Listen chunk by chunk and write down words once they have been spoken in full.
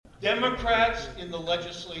Democrats in the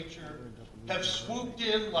legislature have swooped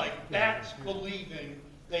in like bats believing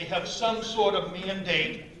they have some sort of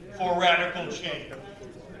mandate for radical change.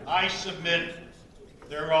 I submit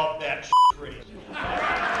they're all batshit crazy.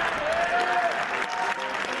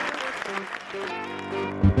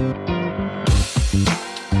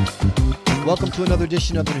 Welcome to another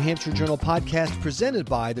edition of the New Hampshire Journal podcast presented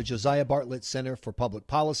by the Josiah Bartlett Center for Public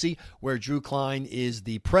Policy, where Drew Klein is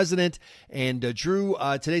the president. And Drew,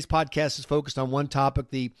 today's podcast is focused on one topic,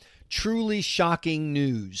 the truly shocking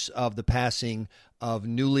news of the passing of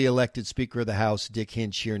newly elected Speaker of the House, Dick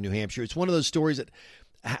Hinch, here in New Hampshire. It's one of those stories that,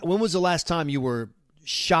 when was the last time you were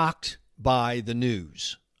shocked by the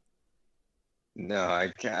news? No,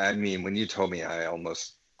 I mean, when you told me, I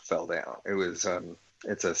almost fell down. It was,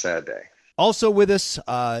 it's a sad day. Also with us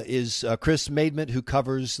is Chris Maidment, who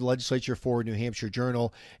covers the legislature for New Hampshire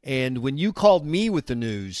Journal. And when you called me with the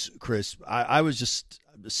news, Chris, I was just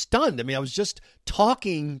stunned. I mean, I was just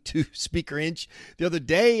talking to Speaker Hinch the other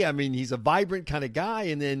day. I mean, he's a vibrant kind of guy.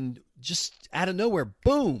 And then just out of nowhere,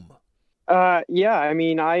 boom. Yeah, I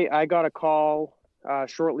mean, I got a call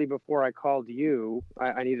shortly before I called you.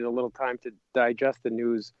 I needed a little time to digest the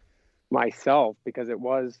news myself because it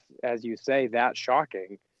was, as you say, that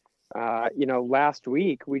shocking. Last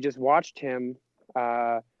week we just watched him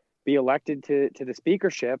be elected to the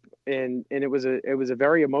speakership, and it was a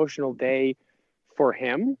very emotional day for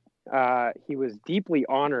him. He was deeply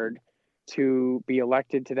honored to be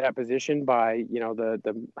elected to that position by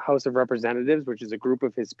the House of Representatives, which is a group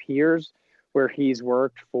of his peers, where he's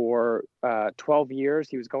worked for 12 years.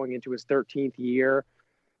 He was going into his 13th year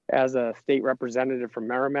as a state representative from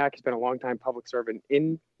Merrimack. He's been a longtime public servant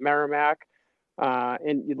in Merrimack.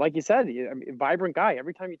 And like you said, vibrant guy.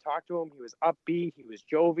 Every time you talk to him, he was upbeat, he was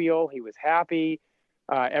jovial, he was happy.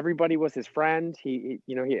 Everybody was his friend. He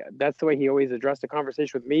that's the way he always addressed a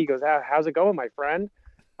conversation with me. He goes, "How's it going, my friend?"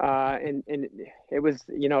 And it was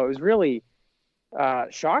really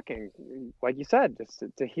shocking, like you said, just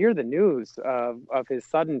to hear the news of his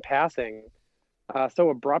sudden passing so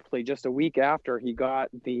abruptly, just a week after he got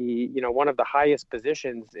the one of the highest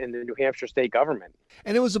positions in the New Hampshire state government.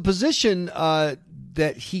 And it was a position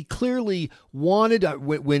that he clearly wanted.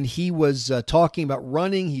 When he was talking about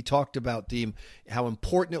running, he talked about how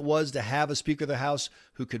important it was to have a Speaker of the House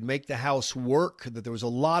who could make the House work, that there was a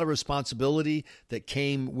lot of responsibility that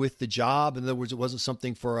came with the job. In other words, it wasn't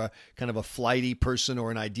something for a kind of a flighty person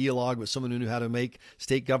or an ideologue, but someone who knew how to make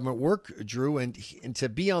state government work, Drew. And to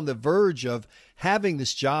be on the verge of having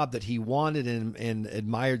this job that he wanted and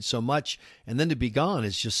admired so much, and then to be gone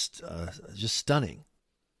is just stunning.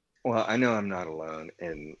 Well, I know I'm not alone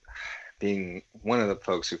in being one of the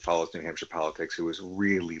folks who follows New Hampshire politics who was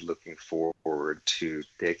really looking forward to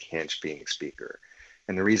Dick Hinch being Speaker.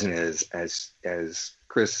 And the reason is, as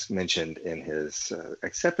Chris mentioned in his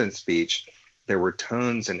acceptance speech, there were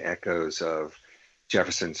tones and echoes of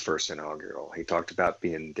Jefferson's first inaugural. He talked about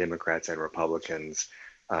being Democrats and Republicans,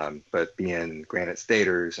 but being Granite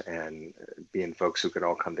Staters and being folks who could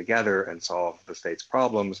all come together and solve the state's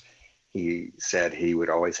problems. He said he would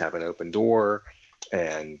always have an open door,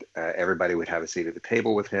 and everybody would have a seat at the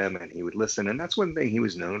table with him, and he would listen. And that's one thing he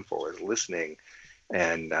was known for, is listening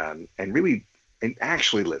and really and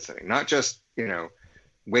actually listening, not just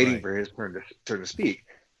waiting for his turn to speak.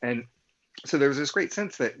 And so there was this great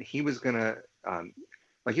sense that he was going to,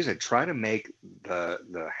 like you said, try to make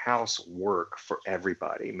the House work for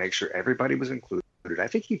everybody, make sure everybody was included. I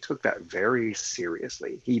think he took that very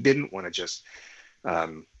seriously. He didn't want to just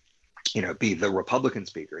be the Republican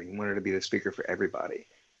speaker. He wanted to be the speaker for everybody.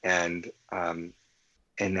 And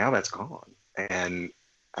now that's gone. And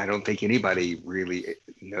I don't think anybody really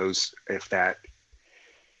knows if that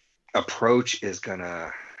approach is going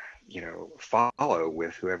to, follow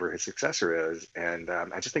with whoever his successor is. And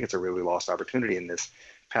I just think it's a really lost opportunity in this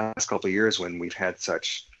past couple of years when we've had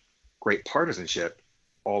such great partisanship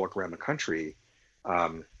all around the country.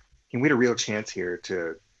 And we had a real chance here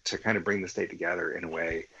to kind of bring the state together in a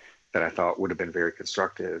way that I thought would have been very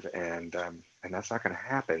constructive, and that's not going to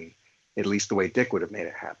happen, at least the way Dick would have made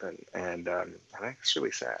it happen, and I think it's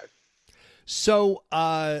really sad. So,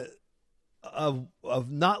 of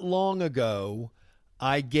not long ago,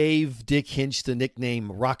 I gave Dick Hinch the nickname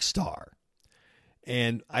Rockstar,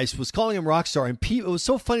 and I was calling him Rockstar, and it was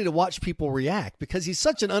so funny to watch people react because he's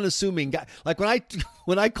such an unassuming guy. Like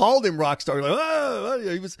when I called him Rockstar,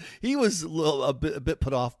 like, he was a bit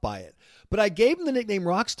put off by it. But I gave him the nickname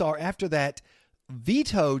Rockstar after that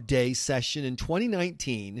veto day session in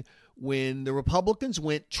 2019 when the Republicans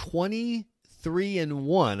went 23-1.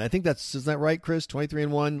 I think isn't that right, Chris?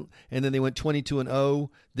 23-1, and then they went 22-0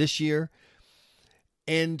 this year.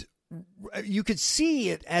 And you could see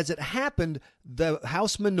it as it happened. The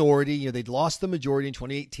House minority, they'd lost the majority in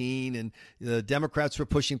 2018, and the Democrats were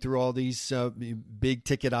pushing through all these big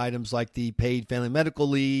ticket items like the paid family medical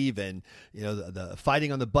leave, and the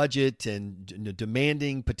fighting on the budget, and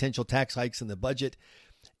demanding potential tax hikes in the budget.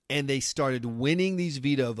 And they started winning these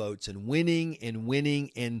veto votes and winning,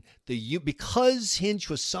 and because Hinch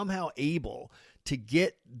was somehow able to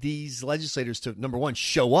get these legislators to, number one,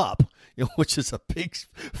 show up, which is a big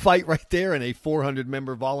fight right there in a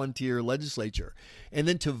 400-member volunteer legislature, and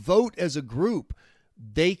then to vote as a group,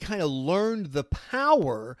 they kind of learned the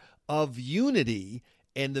power of unity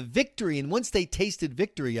and the victory. And once they tasted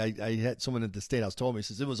victory, I had someone at the State House told me,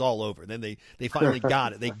 says it was all over. Then they finally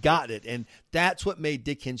got it. They got it. And that's what made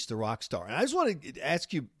Dick Hinch the rock star. And I just want to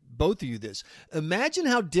ask you, both of you, this. Imagine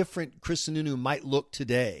how different Chris Sununu might look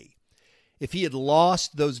today if he had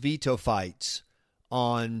lost those veto fights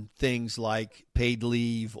on things like paid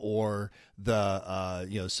leave or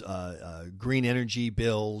the green energy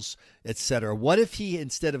bills, et cetera. What if he,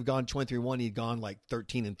 instead of gone 23-1, he'd gone like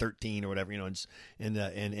 13-13 or whatever,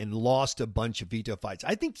 and lost a bunch of veto fights?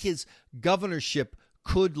 I think his governorship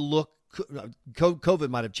could look. COVID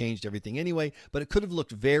might have changed everything anyway, but it could have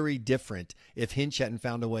looked very different if Hinch hadn't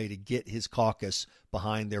found a way to get his caucus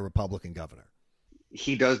behind their Republican governor.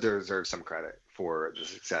 He does deserve some credit for the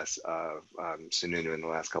success of Sununu in the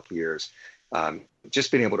last couple of years.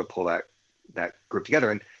 Just being able to pull that group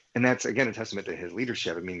together. And that's, again, a testament to his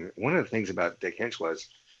leadership. I mean, one of the things about Dick Hinch was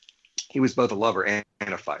he was both a lover and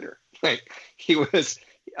a fighter. Like, he was,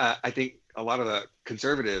 I think a lot of the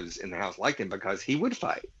conservatives in the House liked him because he would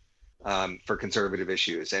fight for conservative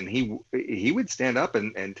issues. And he would stand up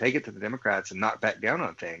and take it to the Democrats and not back down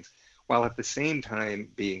on things, while at the same time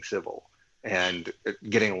being civil and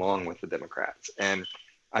getting along with the Democrats. And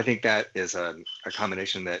I think that is a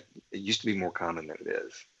combination that used to be more common than it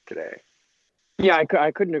is today. Yeah, I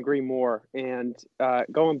couldn't agree more. And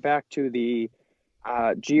going back to the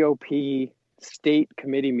GOP state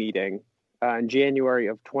committee meeting in January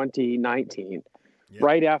of 2019,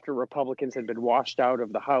 right after Republicans had been washed out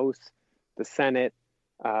of the House, the Senate,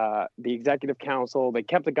 the Executive Council, they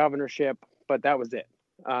kept the governorship, but that was it.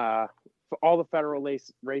 All the federal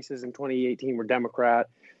races in 2018 were Democrat.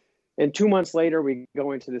 And 2 months later, we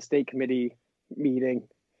go into the state committee meeting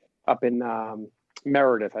up in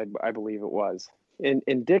Meredith, I believe it was.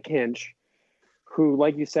 And Dick Hinch, who,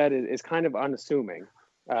 like you said, is kind of unassuming,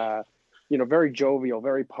 very jovial,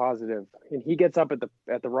 very positive. And he gets up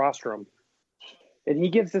at the rostrum and he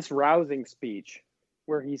gives this rousing speech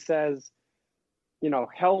where he says,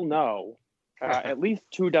 hell no, at least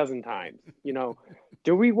 24 times,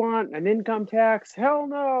 do we want an income tax? Hell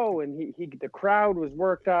no. And the crowd was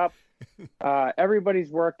worked up. Everybody's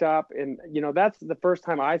worked up. And, that's the first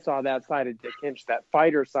time I saw that side of Dick Hinch, that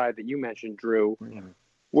fighter side that you mentioned, Drew,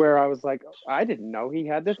 where I was like, I didn't know he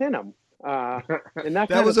had this in him. And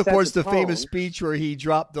that was, of course, the famous speech where he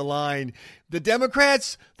dropped the line, the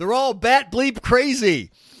Democrats, they're all bat bleep crazy.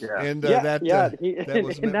 Yeah. And that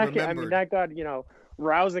was remembered. That got,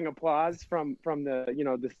 rousing applause from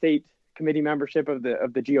the state committee membership of the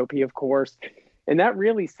GOP, of course. And that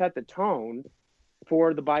really set the tone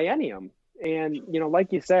for the biennium. And,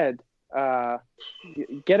 like you said,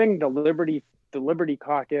 getting the Liberty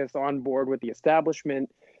Caucus on board with the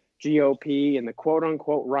establishment GOP and the quote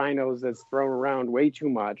unquote rhinos that's thrown around way too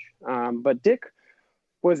much. But Dick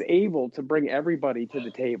was able to bring everybody to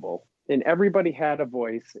the table, and everybody had a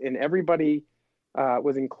voice, and everybody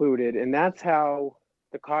was included. And that's how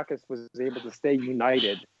the caucus was able to stay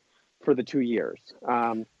united for the 2 years,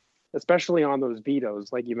 especially on those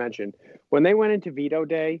vetoes, like you mentioned. When they went into veto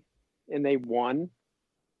day and they won,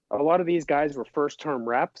 a lot of these guys were first-term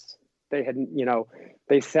reps. They had,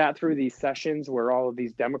 they sat through these sessions where all of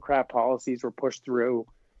these Democrat policies were pushed through.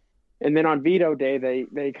 And then on veto day,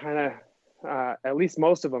 they kind of, at least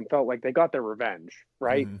most of them felt like they got their revenge,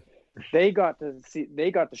 right? Mm-hmm. They got to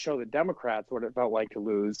show the Democrats what it felt like to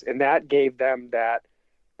lose. And that gave them that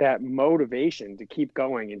motivation to keep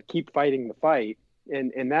going and keep fighting the fight.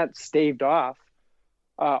 And that staved off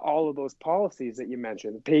all of those policies that you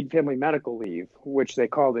mentioned, paid family medical leave, which they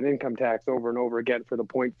called an income tax over and over again for the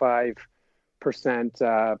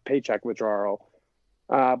 0.5% paycheck withdrawal.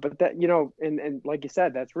 But that, and like you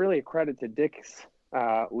said, that's really a credit to Dick's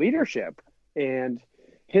leadership and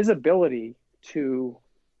his ability to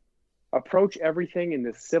approach everything in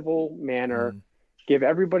this civil manner, give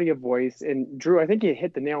everybody a voice. And Drew, I think you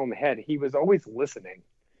hit the nail on the head. He was always listening.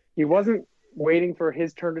 He wasn't waiting for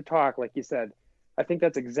his turn to talk, like you said. I think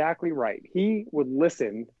that's exactly when would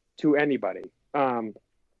listen to anybody. When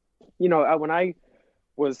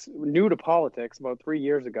was new to politics about 3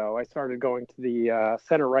 years ago. I started going to the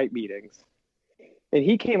center-right meetings. And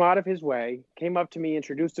he came out of his way, came up to me,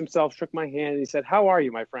 introduced himself, shook my hand, and he said, "How are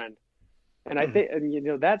you, my friend?" And I think, and, you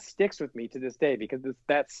know, that sticks with me to this day because it's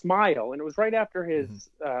that smile, and it was right after his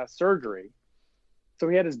surgery. So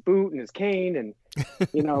he had his boot and his cane, and,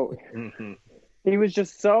 you know, he was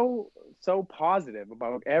just so positive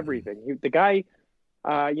about everything. The guy,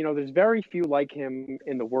 you know, there's very few like him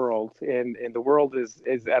in the world, and the world is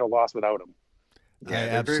at a loss without him. Yeah,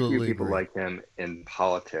 there are very few people like him in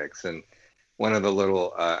politics. And one of the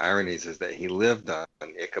little ironies is that he lived on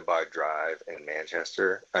Ichabod Drive in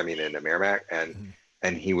Manchester, in the Merrimack,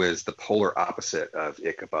 and he was the polar opposite of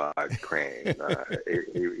Ichabod Crane.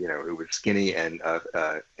 He was skinny and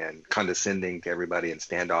condescending to everybody and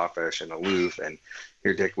standoffish and aloof. And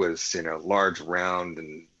here Dick was, large, round,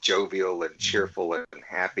 and jovial and cheerful and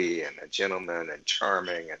happy and a gentleman and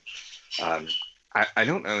charming. And I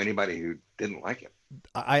don't know anybody who didn't like him.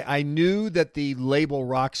 I knew that the label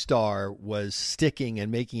rock star was sticking and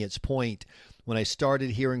making its point when I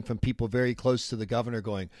started hearing from people very close to the governor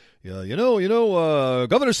going, Governor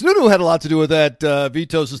Sununu had a lot to do with that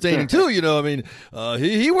veto sustaining too.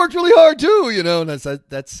 He worked really hard too. And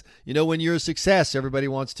that's when you're a success, everybody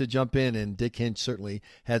wants to jump in, and Dick Hinch certainly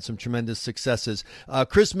had some tremendous successes.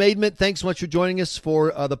 Chris Maidment, thanks so much for joining us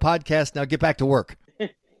for the podcast. Now get back to work.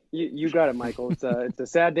 You got it, Michael. It's a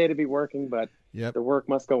sad day to be working, but the work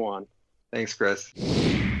must go on. Thanks, Chris.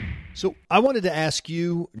 So I wanted to ask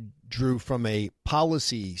you, Drew, from a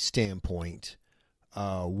policy standpoint,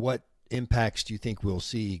 what impacts do you think we'll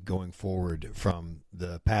see going forward from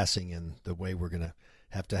the passing and the way we're going to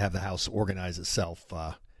have the House organize itself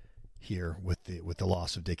here with the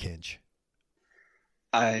loss of Dick Hinch?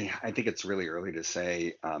 I think it's really early to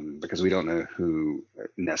say because we don't know who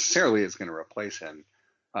necessarily is going to replace him.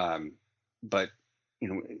 But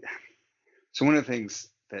so one of the things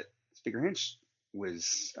that Speaker Hinch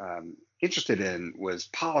was interested in was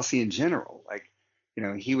policy in general. Like,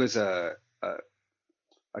 he was a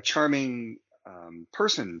charming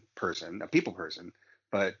person, a people person,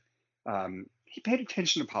 but he paid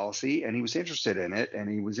attention to policy, and he was interested in it, and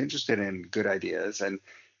he was interested in good ideas, and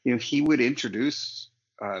he would introduce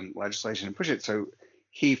legislation and push it. So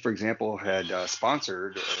he, for example, had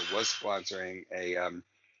sponsored or was sponsoring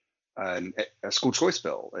a school choice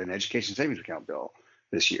bill, an education savings account bill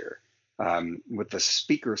this year. With the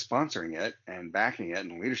speaker sponsoring it and backing it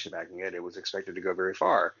and leadership backing it, it was expected to go very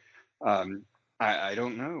far. I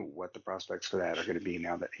don't know what the prospects for that are going to be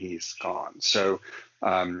now that he's gone. So,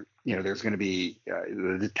 there's going to be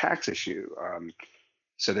the tax issue.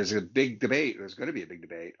 So there's a big debate. There's going to be a big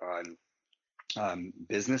debate on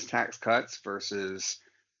business tax cuts versus,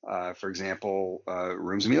 for example,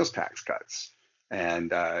 rooms and meals tax cuts.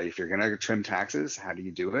 And if you're going to trim taxes, how do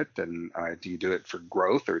you do it? And do you do it for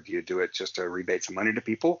growth, or do you do it just to rebate some money to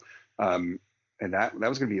people? And that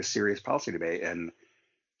was going to be a serious policy debate. And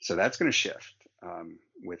so that's going to shift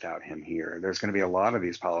without him here. There's going to be a lot of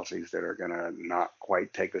these policies that are going to not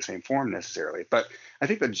quite take the same form necessarily. But I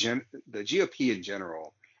think the GOP in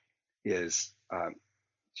general is,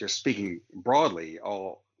 just speaking broadly,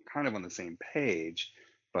 all kind of on the same page.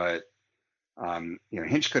 But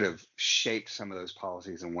Hinch could have shaped some of those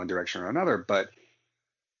policies in one direction or another, but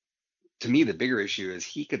to me, the bigger issue is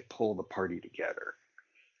he could pull the party together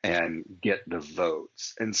and get the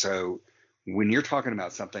votes. And so when you're talking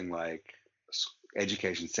about something like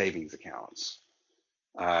education savings accounts,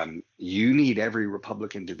 you need every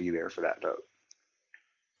Republican to be there for that vote.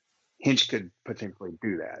 Hinch could potentially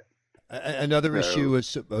do that. Another issue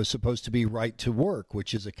is supposed to be right to work,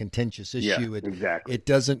 which is a contentious issue. Exactly. It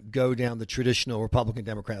doesn't go down the traditional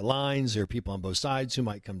Republican-Democrat lines. There are people on both sides who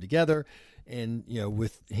might come together. And,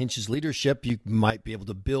 with Hinch's leadership, you might be able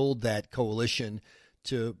to build that coalition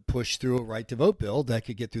to push through a right to vote bill that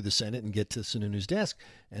could get through the Senate and get to Sununu's desk.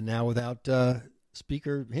 And now without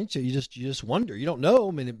Speaker Hinch, you just wonder. You don't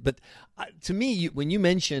know. But to me, when you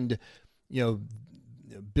mentioned,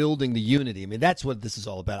 building the unity, that's what this is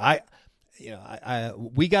all about.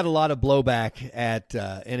 We got a lot of blowback at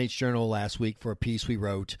NH Journal last week for a piece we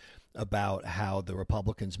wrote about how the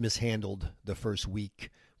Republicans mishandled the first week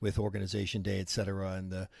with Organization Day, et cetera,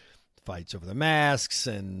 and the fights over the masks,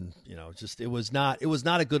 and it was not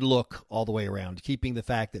a good look all the way around. Keeping the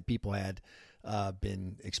fact that people had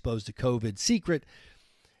been exposed to COVID secret,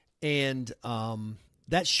 and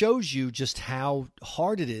that shows you just how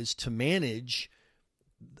hard it is to manage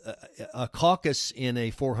a caucus in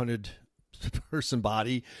a 400-person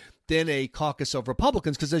body than a caucus of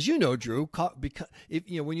Republicans. Because as you know, Drew,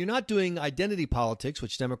 when you're not doing identity politics,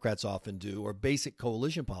 which Democrats often do, or basic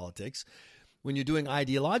coalition politics, when you're doing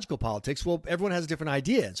ideological politics, well, everyone has a different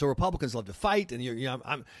idea. And so Republicans love to fight, and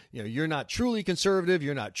you're not truly conservative,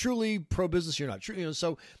 you're not truly pro-business, you're not true.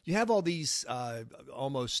 So you have all these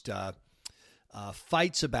almost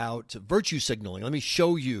fights about virtue signaling. Let me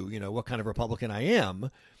show you, what kind of Republican I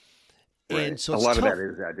am. Right. And so a lot tough. of that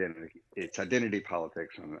is identity. It's identity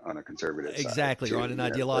politics on a conservative exactly, side. Exactly, on an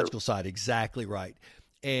ideological side. Exactly right.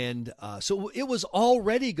 And so it was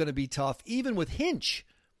already going to be tough, even with Hinch,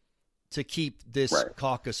 to keep this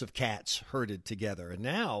caucus of cats herded together. And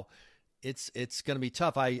now it's going to be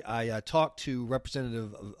tough. I talked to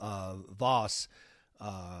Representative Vos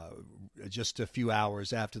just a few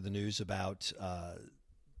hours after the news about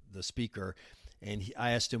the speaker. And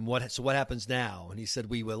I asked him, what happens now? And he said,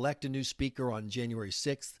 we will elect a new speaker on January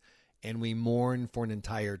 6th, and we mourn for an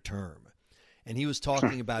entire term. And he was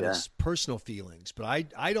talking about his personal feelings. But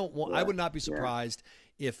I would not be surprised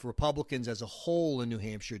if Republicans as a whole in New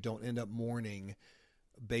Hampshire don't end up mourning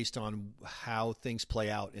based on how things play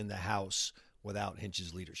out in the House without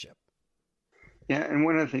Hinch's leadership. Yeah, and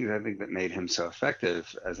one of the things I think that made him so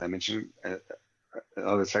effective, as I mentioned in the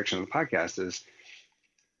other section of the podcast, is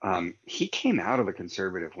he came out of the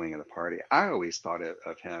conservative wing of the party. I always thought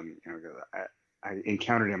of him, I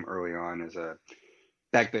encountered him early on as a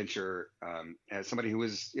backbencher, as somebody who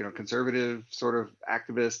was, conservative sort of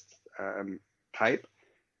activist type.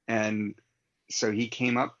 And so he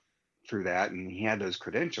came up through that, and he had those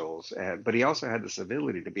credentials, but he also had this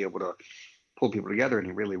ability to be able to pull people together. And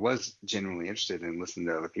he really was genuinely interested in listening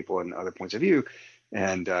to other people and other points of view.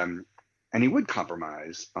 And he would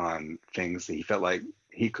compromise on things that he felt like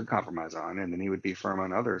he could compromise on, and then he would be firm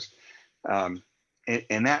on others. And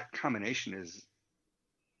that combination is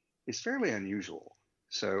fairly unusual.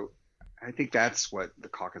 So I think that's what the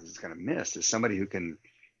caucus is going to miss, is somebody who can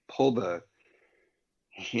pull the,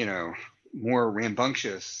 more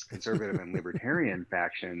rambunctious conservative and libertarian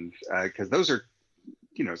factions, because those are,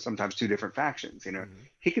 sometimes two different factions.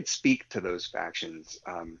 He could speak to those factions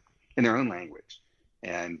in their own language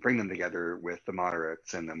and bring them together with the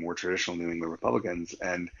moderates and the more traditional New England Republicans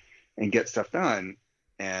and get stuff done.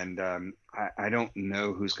 And I don't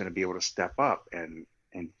know who's going to be able to step up and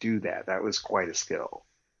do that. That was quite a skill.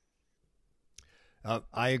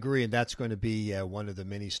 I agree, and that's going to be one of the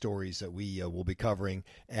many stories that we will be covering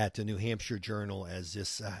at the New Hampshire Journal as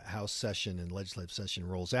this House session and legislative session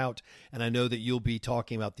rolls out. And I know that you'll be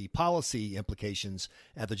talking about the policy implications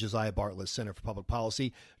at the Josiah Bartlett Center for Public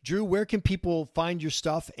Policy. Drew, where can people find your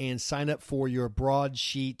stuff and sign up for your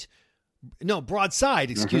broadside,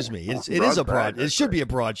 excuse me. It is a broad. It should be a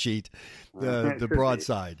broadsheet, the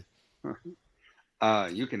broadside.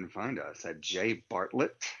 You can find us at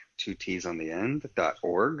jbartlett, 2 T's on the end,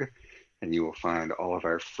 .org, and you will find all of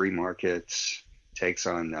our free market takes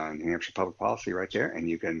on New Hampshire public policy right there. And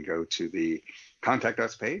you can go to the Contact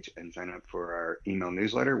Us page and sign up for our email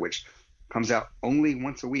newsletter, which comes out only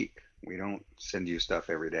once a week. We don't send you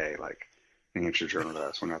stuff every day like New Hampshire Journal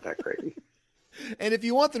does. We're not that crazy. And if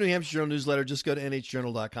you want the New Hampshire Journal newsletter, just go to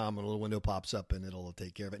nhjournal.com and a little window pops up and it'll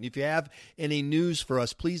take care of it. And if you have any news for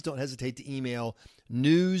us, please don't hesitate to email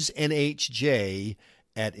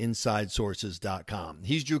newsnhj@insidesources.com.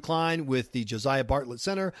 He's Drew Klein with the Josiah Bartlett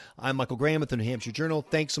Center. I'm Michael Graham at the New Hampshire Journal.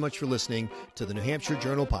 Thanks so much for listening to the New Hampshire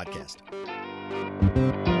Journal podcast.